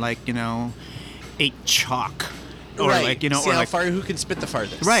out and ate chalk, or right. See or how far who can spit the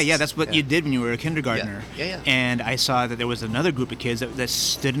farthest. Right. Yeah, that's what you did when you were a kindergartner. Yeah. And I saw that there was another group of kids that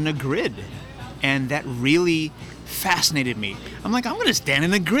stood in a grid, and that really fascinated me. I'm like, I'm going to stand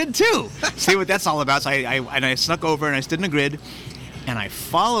in the grid too, see what that's all about. So I snuck over and I stood in the grid, and I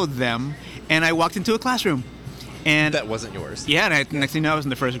followed them, and I walked into a classroom. And that wasn't yours. Yeah, and next thing you know, I was in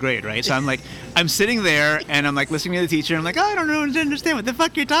the first grade, right? So I'm like, I'm sitting there, and I'm like listening to the teacher. And I'm like, I don't understand what the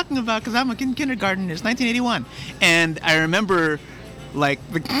fuck you're talking about, because I'm in kindergarten. It's 1981, and I remember, like,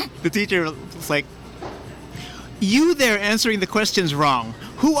 the teacher was like, "You there answering the questions wrong.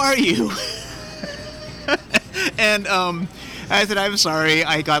 Who are you?" And I said, "I'm sorry,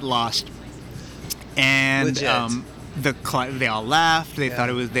 I got lost." And they all laughed. They thought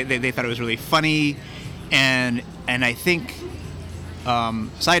it was they thought it was really funny. And I think,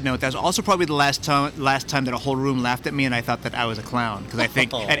 side note, that was also probably the last time that a whole room laughed at me and I thought that I was a clown, because I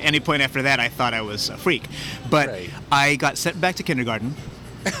think at any point after that I thought I was a freak. But I got sent back to kindergarten.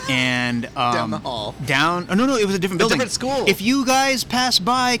 And down the hall. No, it was a different building. A different school. If you guys pass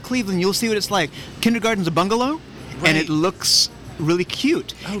by Cleveland, you'll see what it's like. Kindergarten's a bungalow, and it looks really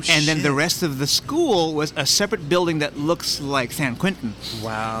cute. And then the rest of the school was a separate building that looks like San Quentin.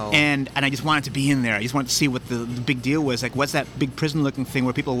 Wow. And I just wanted to be in there. I just wanted to see what the big deal was. Like, what's that big prison-looking thing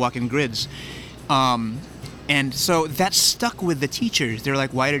where people walk in grids? And so that stuck with the teachers. They're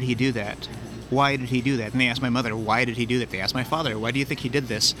like, why did he do that? Why did he do that? And they asked my mother, why did he do that? They asked my father, why do you think he did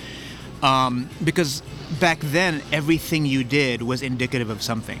this? Because back then, everything you did was indicative of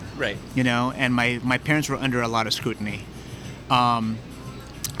something. Right. You know, and my parents were under a lot of scrutiny. And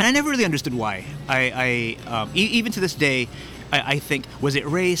I never really understood why. Even to this day, I think, was it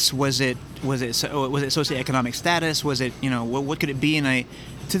race? Was it socioeconomic status? Was it, what could it be? And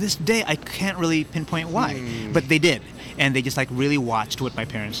to this day, I can't really pinpoint why. But they did, and they just like really watched what my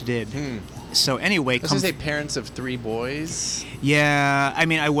parents did. So anyway, I was gonna say parents of 3 boys. Yeah, I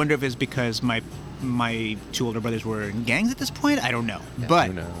mean, I wonder if it's because my 2 older brothers were in gangs at this point. I don't know, but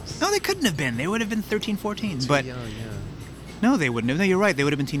who knows? No, they couldn't have been. They would have been 13, 14. Too but young, yeah. No, they wouldn't have. No, you're right. They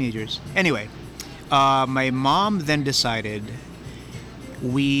would have been teenagers. Anyway, my mom then decided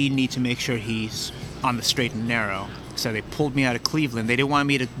we need to make sure he's on the straight and narrow. So they pulled me out of Cleveland. They didn't want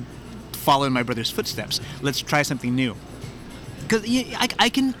me to follow in my brother's footsteps. Let's try something new. Because I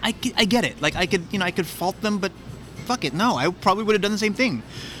get it. Like, I could fault them, but fuck it. No, I probably would have done the same thing.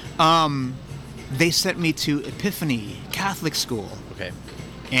 They sent me to Epiphany Catholic School. Okay.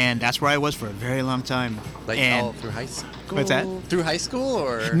 And that's where I was for a very long time. Like all through high school? What's that? Through high school,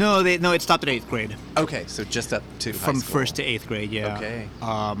 or? No, it stopped at 8th grade. Okay, so just up to high From school. 1st to 8th grade, yeah. Okay.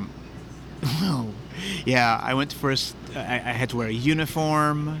 Yeah, I went to first. I had to wear a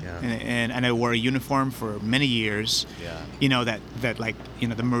uniform, and I wore a uniform for many years. Yeah. You know that like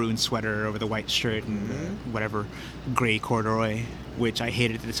the maroon sweater over the white shirt and whatever gray corduroy, which I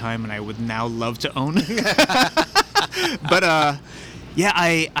hated at the time, and I would now love to own. But yeah,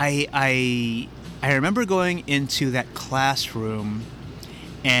 I remember going into that classroom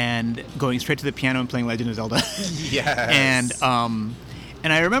and going straight to the piano and playing Legend of Zelda. Yes.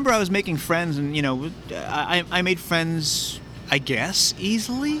 And I remember I was making friends, and I made friends, I guess,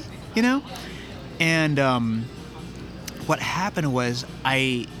 easily, And what happened was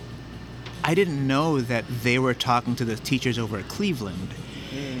I didn't know that they were talking to the teachers over at Cleveland,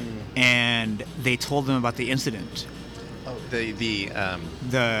 and they told them about the incident. Oh, the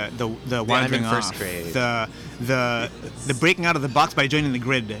wandering off, first grade. the breaking out of the box by joining the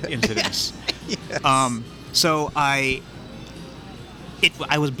grid incidents. Yes. So I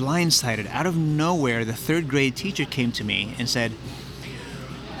was blindsided. Out of nowhere, the 3rd grade teacher came to me and said,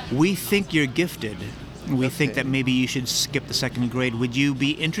 "We think you're gifted. We think that maybe you should skip the 2nd grade. Would you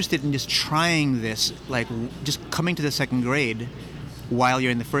be interested in just trying this, like just coming to the 2nd grade while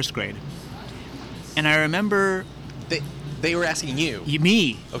you're in the 1st grade?" And I remember... They were asking you?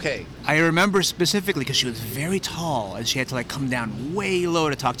 Me. Okay. I remember specifically because she was very tall and she had to like come down way low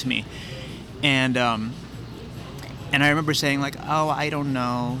to talk to me. And I remember saying like, "Oh, I don't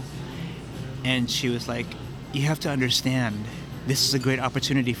know." And she was like, "You have to understand, this is a great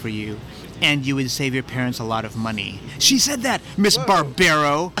opportunity for you, and you would save your parents a lot of money." She said that, Miss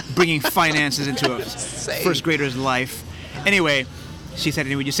Barbero, bringing finances into a 1st grader's life. Anyway, she said,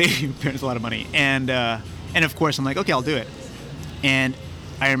 "Would you save your parents a lot of money?" And of course, I'm like, "Okay, I'll do it." And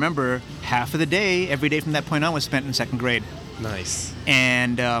I remember half of the day, every day from that point on, was spent in 2nd grade. Nice.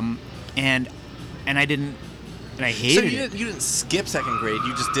 And I didn't. And I hated it. So you didn't skip 2nd grade.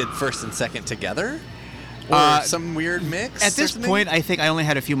 You just did 1st and 2nd together, Or some weird mix? At this point, I think I only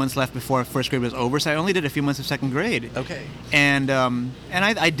had a few months left before first grade was over, so I only did a few months of second grade. Okay. And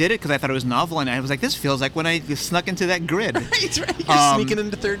I did it because I thought it was novel, and I was like, this feels like when I snuck into that grid. Right. You're sneaking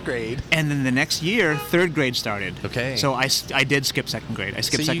into third grade. And then the next year, third grade started. Okay. So I did skip second grade. I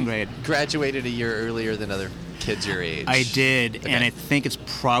skipped second grade. Graduated a year earlier than other kids your age. I did, Okay. and I think it's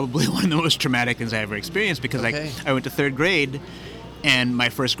probably one of the most traumatic things I ever experienced because I went to third grade, and my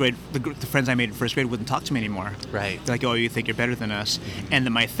first grade, the friends I made in first grade wouldn't talk to me anymore. Right. They're like, oh, you think you're better than us. And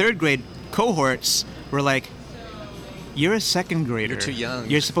then my third grade cohorts were like, you're a second grader. You're too young.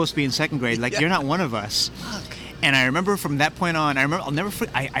 You're supposed to be in second grade. Like, Yeah. you're not one of us. Fuck. And I remember from that point on, I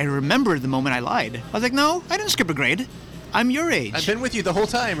remember the moment I lied. I was like, no, I didn't skip a grade. I'm your age. I've been with you the whole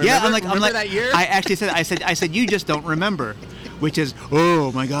time. Yeah, Remember? I'm like that year? I actually said you just don't remember, which is,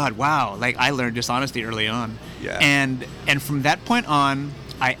 oh my God, wow. Like, I learned dishonesty early on. Yeah. And from that point on,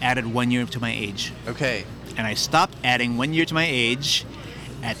 I added 1 year to my age. Okay. And I stopped adding 1 year to my age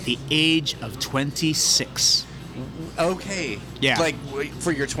at the age of 26. Okay. Yeah. Like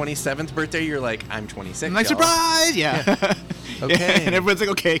for your 27th birthday, you're like, I'm 26. I'm like, y'all. surprise! Yeah. Okay. And everyone's like,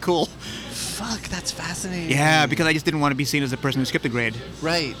 okay, cool. Fuck, that's fascinating. Yeah, because I just didn't want to be seen as the person who skipped a grade.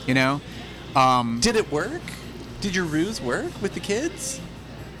 Right. You know? Did it work? Did your ruse work with the kids?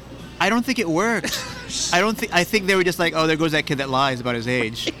 I don't think it worked. I think they were just like, oh, there goes that kid that lies about his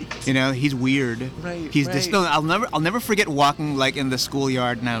age. Right. You know, he's weird. Right, He's right. no, I'll never forget walking like in the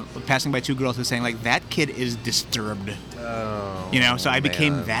schoolyard now, passing by two girls who were saying like, that kid is disturbed. Oh. You know, so I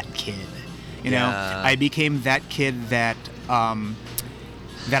became man. that kid. You know, Yeah. I became that kid that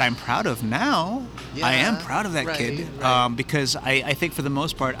that I'm proud of now. Yeah, I am proud of that right, kid right. because I think for the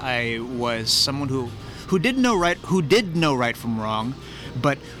most part I was someone who did know right from wrong,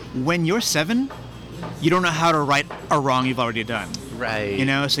 but when you're 7, you don't know how to right a wrong you've already done. Right. You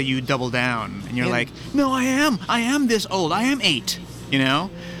know, so you double down and you're And- like, no, I am this old. I am 8. You know.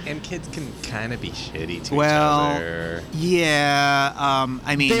 And kids can kind of be shitty to Well, each other. yeah.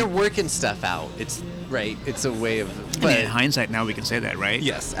 I mean, They're working stuff out. It's right. It's a way of. I mean, in hindsight, now we can say that, right?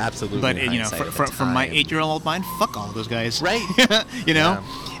 yes, absolutely. But in you know, hindsight at for the from my time. 8-year-old mind, fuck all those guys. Right. You know,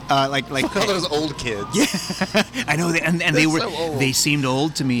 like Fuck all those old kids. Yeah, I know. And they They're were so old. they seemed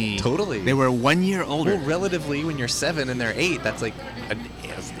old to me. Totally. They were 1 year older. Well, relatively, when you're 7 and they're 8, that's like an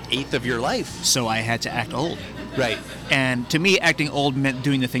eighth of your life. So I had to act old. Right. And to me, acting old meant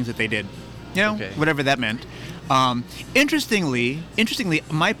doing the things that they did. You know, Okay. whatever that meant. Interestingly,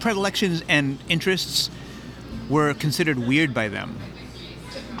 my predilections and interests were considered weird by them.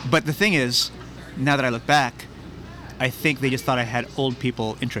 But the thing is, now that I look back, I think they just thought I had old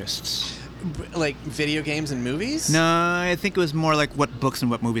people interests. Like video games and movies? No, I think it was more like what books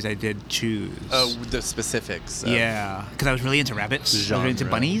and what movies I did choose. Oh, the specifics. Of Yeah, because I was really into rabbits. I was really into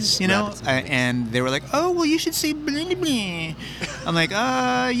Genre. bunnies, you know? Rabbits and bunnies. And they were like, oh, well, you should see blah, blah, blah. I'm like,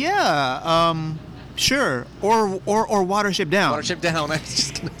 yeah, sure. Or Watership Down. Watership Down. I was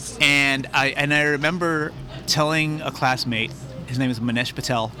just gonna say. And I remember telling a classmate, his name is Manesh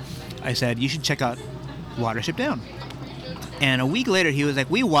Patel, I said, you should check out Watership Down. And a week later, he was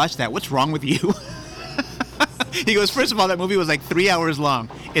like, we watched that. What's wrong with you? He goes, first of all, that movie was like 3 hours long.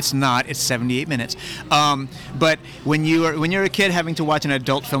 It's not. It's 78 minutes. But when you're a kid having to watch an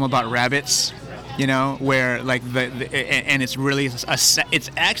adult film about rabbits, you know, where like and it's really it's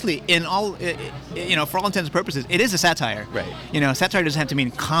actually in all, you know, for all intents and purposes, it is a satire. Right. You know, satire doesn't have to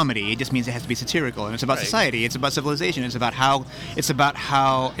mean comedy. It just means it has to be satirical, and it's about Right. society. It's about civilization. It's about how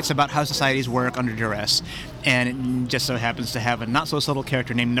societies work under duress. And it just so happens to have a not so subtle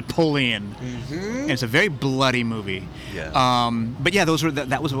character named Napoleon. And it's a very bloody movie. Yeah. But yeah,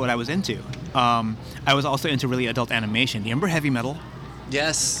 that was what I was into. I was also into really adult animation. Do you remember Heavy Metal?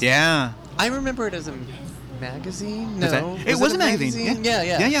 Yes. Yeah. I remember it as a magazine. No, Was that- it was a magazine. Yeah.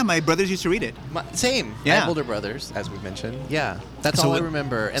 Yeah. My brothers used to read it. Same. I Yeah. have older brothers, as we mentioned. Yeah. That's So all I when-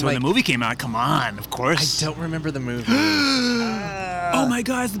 remember. And so like, when the movie came out, come on, of I course. don't remember the movie. Oh my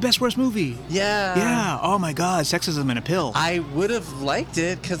God, it's the best worst movie. Yeah. Yeah. Oh my God, sexism in a pill. I would have liked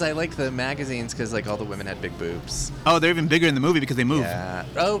it because I liked the magazines because like all the women had big boobs. Oh, they're even bigger in the movie because they move. Yeah.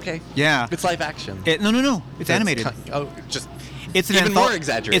 Oh, okay. Yeah. It's live action. No. It's animated. Just It's an even more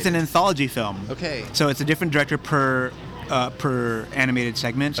exaggerated. It's an anthology film. Okay. So it's a different director per animated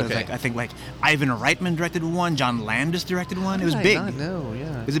segment. So Okay. it's like I think like Ivan Reitman directed one, John Landis directed one. It was Did I big. not know?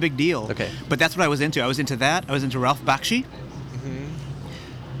 Yeah. It was a big deal. Okay. But that's what I was into. I was into that. I was into Ralph Bakshi.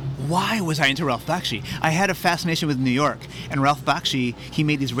 Why was I into Ralph Bakshi? I had a fascination with New York, and Ralph Bakshi, he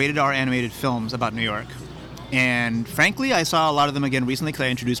made these rated R animated films about New York. And frankly, I saw a lot of them again recently because I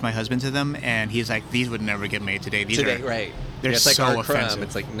introduced my husband to them, and he's like, these would never get made today. These Today, are, right. They're it's like so R. offensive. Crumb.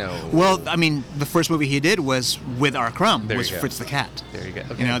 It's like, no. Well, I mean, the first movie he did was with R. Crumb, There was you go. Fritz the Cat. There you go.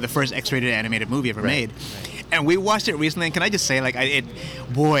 Okay. You know, the first X-rated animated movie ever Right, made. right. And we watched it recently, and can I just say, like,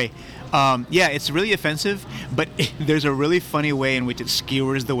 yeah, it's really offensive, but there's a really funny way in which it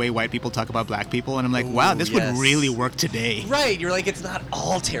skewers the way white people talk about black people, and I'm like, wow, Ooh, this yes. would really work today. Right, you're like, it's not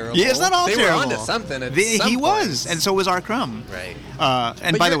all terrible. Yeah, it's not all they terrible. They were onto something at He some was, points. and so was R. Crumb. Right.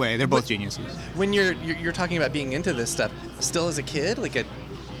 And But by the you're- way, they're both but- geniuses. When you're talking about being into this stuff, still as a kid, like a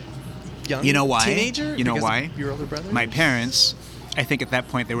young You know why? teenager? You know Because why? of your older brother? My parents, I think at that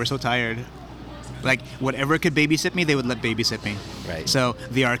point they were so tired. Like whatever could babysit me, they would let babysit me. Right. So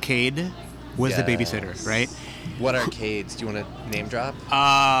the arcade was the babysitter, Yes. right? What arcades? Do you want to name drop?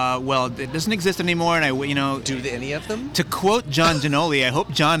 Well, it doesn't exist anymore, and Any of them? to quote John Giannoli, I hope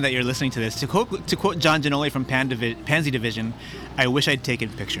John that you're listening to this. To quote John Giannoli from Pansy Division, I wish I'd taken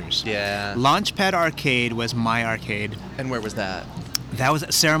pictures. Yeah. Launchpad Arcade was my arcade. And where was that? That was at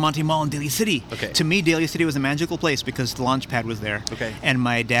Saramonte Mall in Daly City. Okay. To me, Daly City was a magical place because the Launchpad was there. Okay. And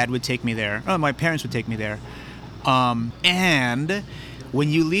my dad would take me there. Oh, my parents would take me there. And when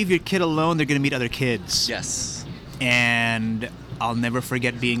you leave your kid alone, they're going to meet other kids. Yes. And I'll never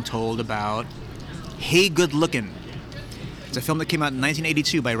forget being told about Hey Good Lookin'. It's a film that came out in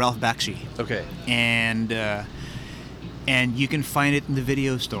 1982 by Ralph Bakshi. Okay. And you can find it in the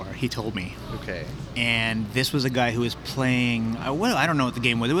video store, he told me. Okay. And this was a guy who was playing. Well, I don't know what the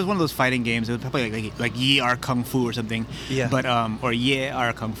game was. It was one of those fighting games. It was probably like Ye Are Kung Fu or something. Yeah. But or Ye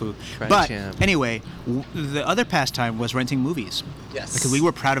Are Kung Fu. Right, but champ. anyway, the other pastime was renting movies. Yes. Because we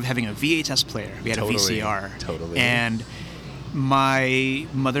were proud of having a VHS player. We had Totally, a VCR. totally. And my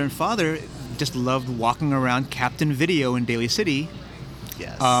mother and father just loved walking around Captain Video in Daly City,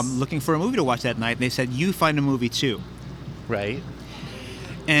 Yes. looking for a movie to watch that night. And they said, "You find a movie too." Right.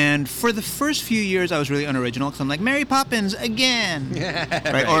 And for the first few years, I was really unoriginal because I'm like, Mary Poppins again,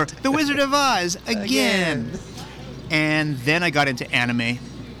 right? Or The Wizard of Oz again. And then I got into anime,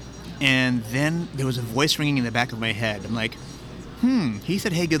 and then there was a voice ringing in the back of my head. I'm like, he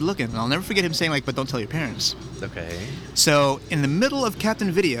said, "Hey, good looking." And I'll never forget him saying like, "But don't tell your parents." Okay. So in the middle of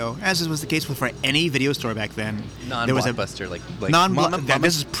Captain Video, as was the case for any video store back then, there was a Non-blockbuster, like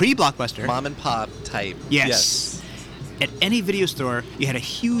this is pre-blockbuster. mom and pop type. Yes. At any video store, you had a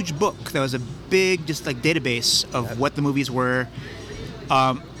huge book that was a big, just like database of what the movies were.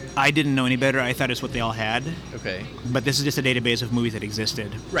 I didn't know any better. I thought it's what they all had. Okay. But this is just a database of movies that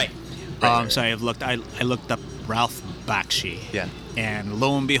existed. Right. So I looked up Ralph Bakshi. Yeah. And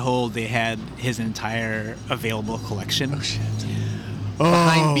lo and behold, they had his entire available collection. Oh shit. Oh.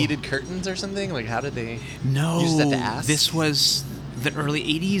 Behind beaded curtains or something? Like, how did they? No. You just have to ask? This was the early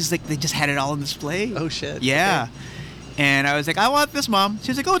 80s. Like, they just had it all on display. Oh shit. Yeah. Okay. And I was like, "I want this, Mom."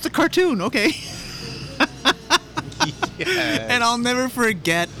 She was like, "Oh, it's a cartoon. Okay." Yes. And I'll never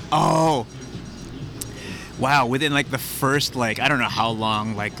forget. Oh, wow! Within like the first I don't know how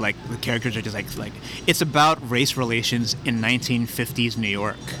long like the characters are just like it's about race relations in 1950s New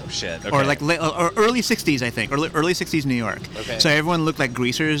York. Oh shit. Okay. Or or early 60s, I think, early 60s New York. Okay. So everyone looked like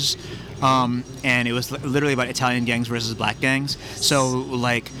greasers, and it was literally about Italian gangs versus black gangs. So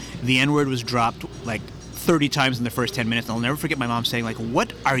like the N-word was dropped like 30 times in the first 10 minutes. And I'll never forget my mom saying like,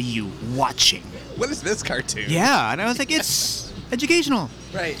 "What are you watching?" What is this cartoon? Yeah, and I was like, "It's educational."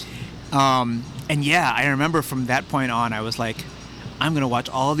 Right. And yeah, I remember from that point on, I was like, I'm going to watch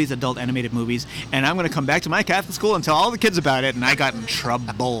all these adult animated movies, and I'm going to come back to my Catholic school and tell all the kids about it, and I got in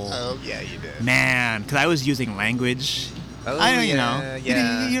trouble. Oh yeah, you did. Man, because I was using language. Oh, I don't,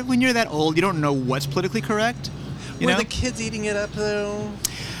 yeah. when you're that old, you don't know what's politically correct. You Were know? the kids eating it up though?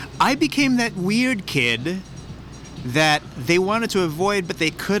 I became that weird kid that they wanted to avoid, but they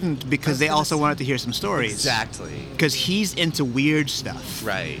couldn't because they also wanted to hear some stories. Exactly. Because he's into weird stuff.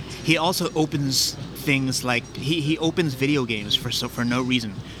 Right. He also opens things like he opens video games for no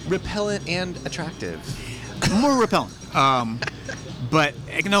reason. Repellent and attractive. More repellent. But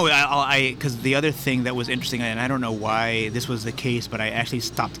no, because the other thing that was interesting, and I don't know why this was the case, but I actually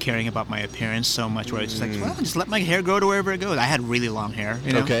stopped caring about my appearance so much, where I was just like, well, just let my hair grow to wherever it goes. I had really long hair,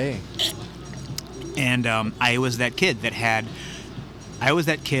 you know? Okay. And I was that kid that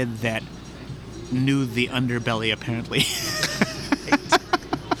knew the underbelly, apparently.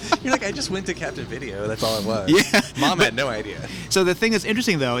 You're like, I just went to Captain Video. That's all it was. Yeah. Mom had no idea. So the thing that's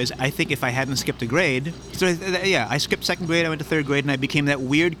interesting, though, is I think if I hadn't skipped a grade, I skipped second grade, I went to third grade, and I became that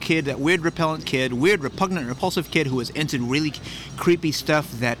weird kid, that weird repellent kid, weird repugnant, repulsive kid who was into really creepy stuff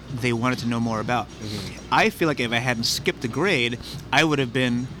that they wanted to know more about. Mm-hmm. I feel like if I hadn't skipped a grade, I would have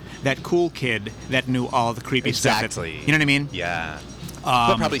been that cool kid that knew all the creepy stuff. Exactly. You know what I mean? Yeah.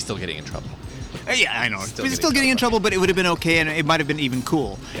 But probably still getting in trouble. Yeah, I know. Still Still getting getting in in trouble. trouble, but it would have been okay, and it might have been even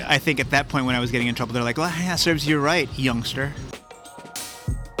cool. Yeah. I think at that point when I was getting in trouble, they're like, well, yeah, serves you right, youngster.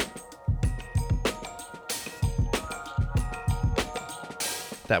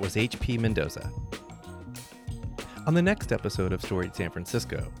 That was H.P. Mendoza. On the next episode of Storied San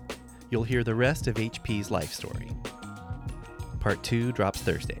Francisco, you'll hear the rest of H.P.'s life story. Part 2 drops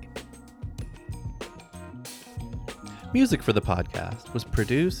Thursday. Music for the podcast was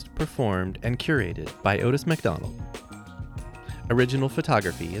produced, performed, and curated by Otis McDonald. Original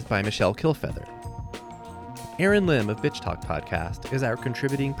photography is by Michelle Kilfeather. Aaron Lim of Bitch Talk Podcast is our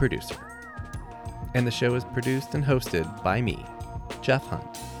contributing producer. And the show is produced and hosted by me, Jeff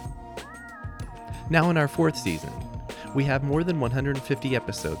Hunt. Now in our 4th season, we have more than 150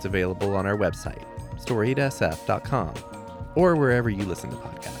 episodes available on our website, storiedsf.com, or wherever you listen to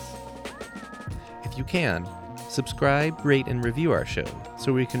podcasts. If you can, subscribe, rate, and review our show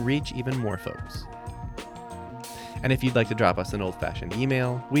so we can reach even more folks. And if you'd like to drop us an old-fashioned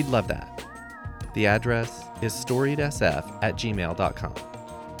email, we'd love that. The address is storiedsf@gmail.com.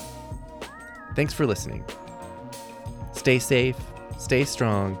 Thanks for listening. Stay safe, stay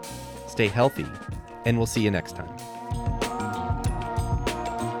strong, stay healthy, and we'll see you next time.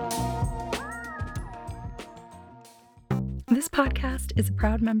 This podcast is a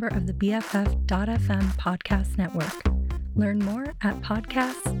proud member of the BFF.FM podcast network. Learn more at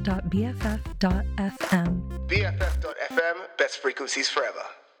podcasts.bff.fm. BFF.FM, best frequencies forever.